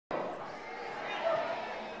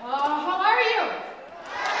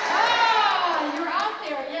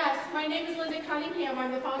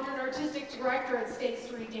Nutcracker at State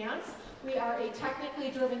Street Dance. We are a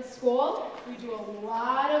technically driven school. We do a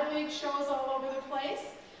lot of big shows all over the place.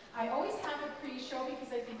 I always have a pre-show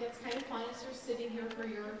because I think that's kind of fun as you're sitting here for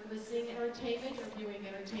your listening entertainment or viewing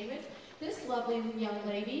entertainment. This lovely young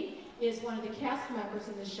lady is one of the cast members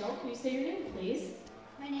in the show. Can you say your name, please?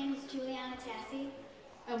 My name is Julianna.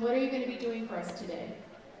 And what are you going to be doing for us today?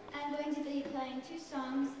 I'm going to be playing two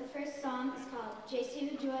songs. The first song is called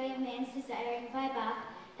Jesu, Joy of Man's Desiring by Bach,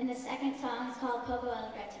 and the second song is called Poco,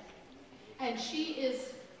 Allegretto. And she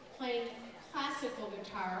is playing classical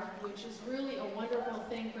guitar, which is really a wonderful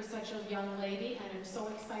thing for such a young lady, and I'm so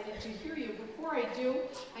excited to hear you. Before I do,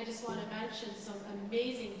 I just want to mention some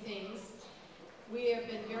amazing things. We have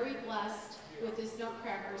been very blessed with this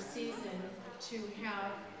Nutcracker season to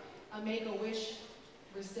have a Make-A-Wish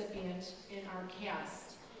recipient in our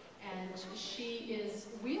cast. And she is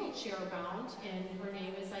wheelchair bound, and her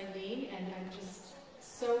name is Eileen, and I'm just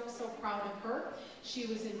so proud of her. She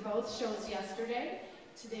was in both shows yesterday.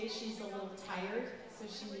 Today she's a little tired, so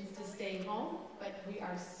she needs to stay home, but we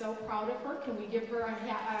are so proud of her. Can we give her a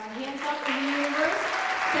hands up in the universe?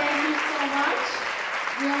 Thank you so much.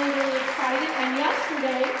 Really excited. And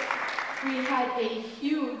yesterday we had a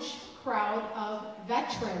huge crowd of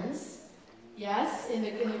veterans. Yes, in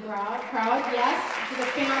the crowd, yes, to the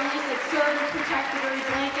families that serve and protect the very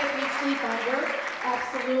blanket we sleep under.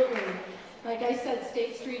 Absolutely. Like I said,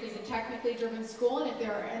 State Street is a technically driven school, and if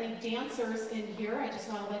there are any dancers in here, I just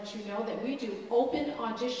want to let you know that we do open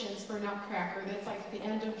auditions for Nutcracker. That's like the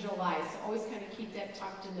end of July, so always kind of keep that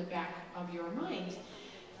tucked in the back of your mind.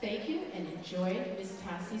 Thank you, and enjoy Ms.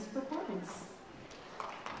 Tassie's performance.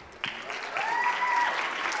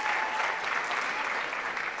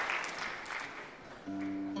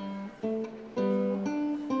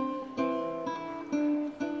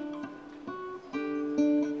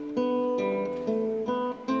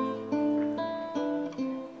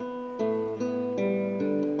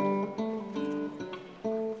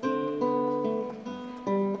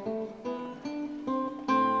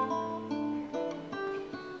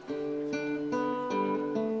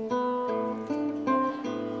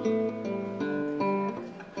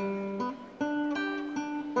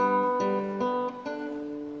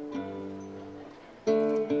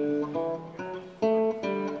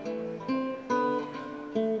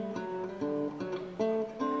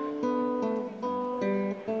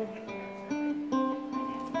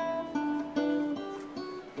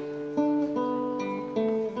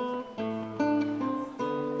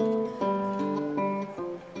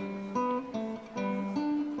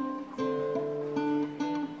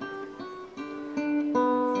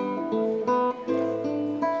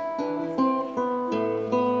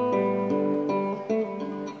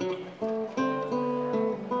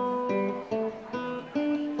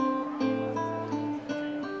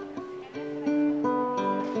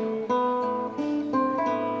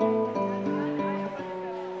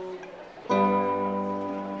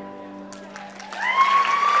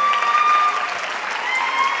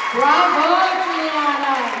 Bravo,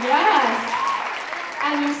 Julianna, yes.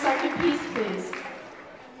 And your second piece, please.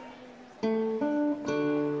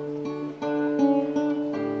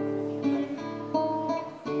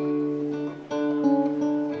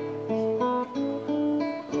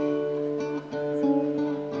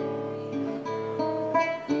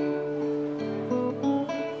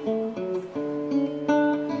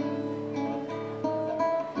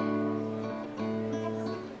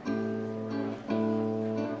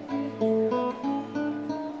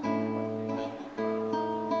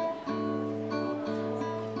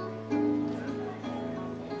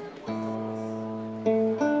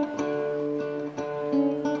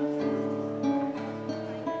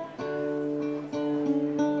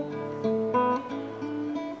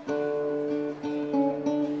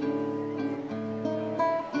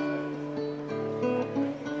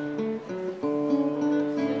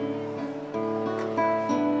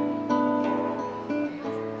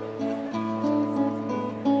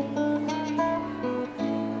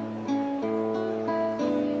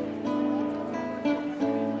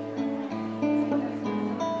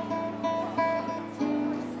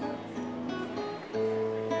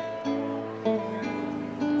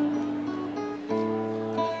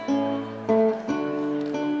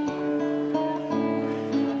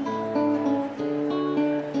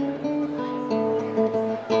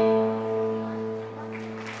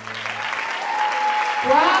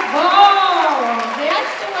 Bravo!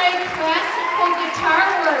 That's the way classical guitar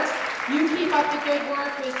works. You keep up the good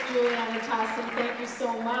work, Miss Julianna. Thank you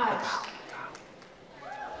so much.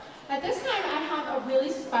 At this time, I have a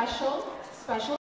really special